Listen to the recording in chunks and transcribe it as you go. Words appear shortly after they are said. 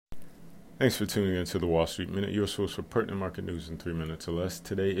Thanks for tuning in to the Wall Street Minute, your source for pertinent market news in 3 minutes or less.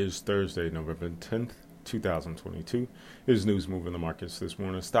 Today is Thursday, November 10th, 2022. Here's news moving the markets this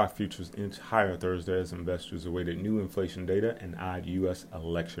morning. Stock futures inch higher Thursday as investors awaited new inflation data and eyed U.S.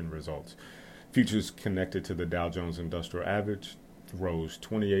 election results. Futures connected to the Dow Jones Industrial Average rose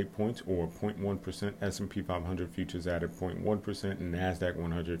 28 points or 0.1%. S&P 500 futures added 0.1%, and NASDAQ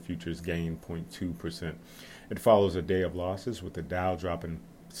 100 futures gained 0.2%. It follows a day of losses with the Dow dropping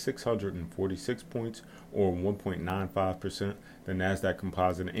 646 points or 1.95%. The NASDAQ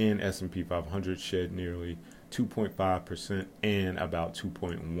Composite and S&P 500 shed nearly 2.5% and about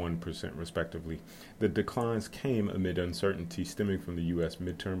 2.1% respectively. The declines came amid uncertainty stemming from the U.S.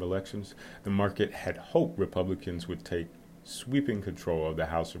 midterm elections. The market had hoped Republicans would take sweeping control of the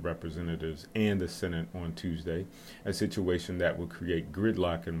House of Representatives and the Senate on Tuesday, a situation that would create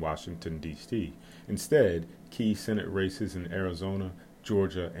gridlock in Washington, D.C. Instead, key Senate races in Arizona,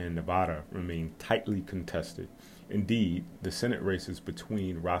 Georgia, and Nevada remain tightly contested. Indeed, the Senate races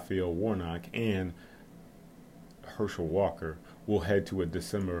between Raphael Warnock and Herschel Walker will head to a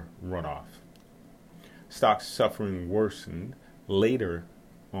December runoff. Stocks suffering worsened later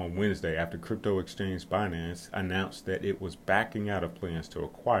on Wednesday after crypto exchange Binance announced that it was backing out of plans to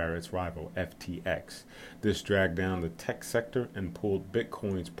acquire its rival FTX. This dragged down the tech sector and pulled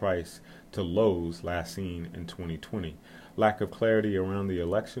Bitcoin's price to lows last seen in 2020. Lack of clarity around the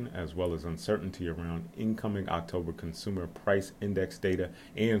election, as well as uncertainty around incoming October consumer price index data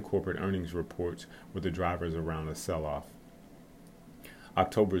and corporate earnings reports, were the drivers around the sell-off.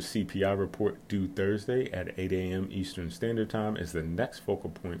 October's CPI report, due Thursday at 8 a.m. Eastern Standard Time, is the next focal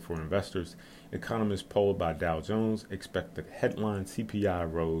point for investors. Economists polled by Dow Jones expect the headline CPI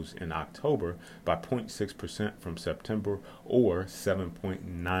rose in October by 0.6% from September or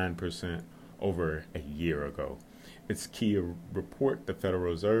 7.9% over a year ago. Its key report, the Federal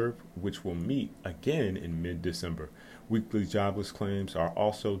Reserve, which will meet again in mid-December. Weekly jobless claims are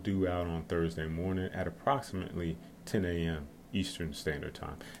also due out on Thursday morning at approximately 10 a.m. Eastern Standard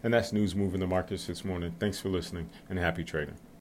Time. And that's news moving the markets this morning. Thanks for listening and happy trading.